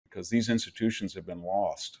because these institutions have been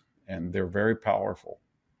lost, and they're very powerful.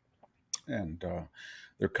 And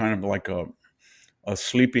they're kind of like a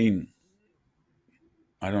sleeping,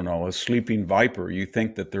 I don't know, a sleeping viper. You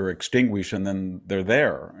think that they're extinguished, and then they're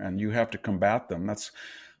there, and you have to combat them.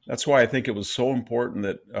 That's why I think it was so important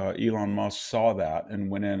that Elon Musk saw that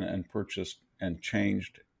and went in and purchased and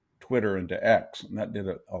changed Twitter into X, and that did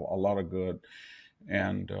a lot of good.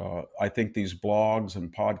 And I think these blogs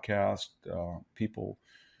and podcasts, people,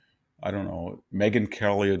 I don't know, Megyn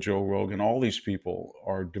Kelly, Joe Rogan, all these people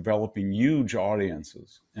are developing huge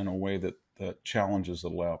audiences in a way that challenges the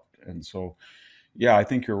left. And so, yeah, I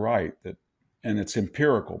think you're right that, and it's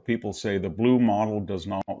empirical. People say the blue model does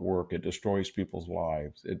not work. It destroys people's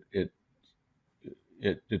lives.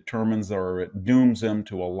 It determines, or it dooms them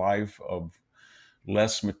to a life of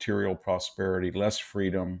less material prosperity, less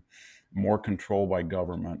freedom, more control by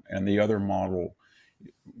government. And the other model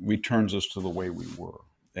returns us to the way we were.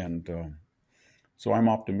 And so I'm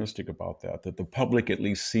optimistic about that the public at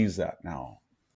least sees that now.